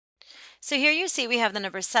So here you see we have the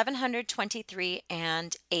number 723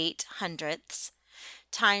 and 8 hundredths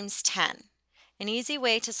times 10. An easy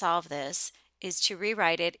way to solve this is to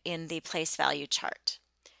rewrite it in the place value chart.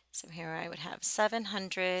 So here I would have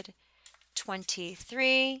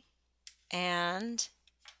 723 and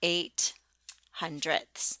 8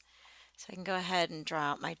 hundredths. So I can go ahead and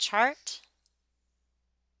draw out my chart.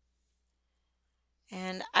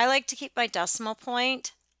 And I like to keep my decimal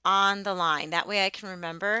point on the line. That way I can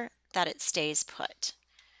remember that it stays put.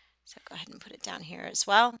 So go ahead and put it down here as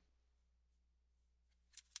well.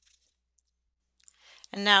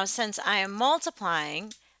 And now since I am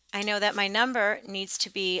multiplying, I know that my number needs to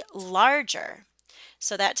be larger.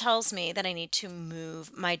 So that tells me that I need to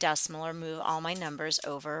move my decimal or move all my numbers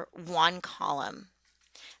over one column.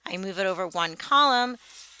 I move it over one column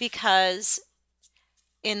because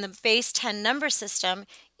in the base 10 number system,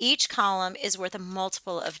 each column is worth a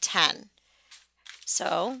multiple of 10.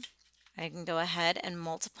 So I can go ahead and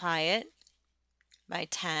multiply it by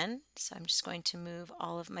 10. So I'm just going to move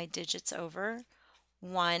all of my digits over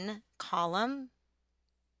one column.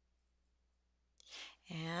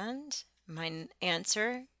 And my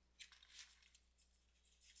answer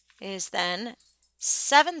is then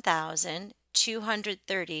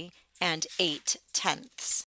 7,230 and 8 tenths.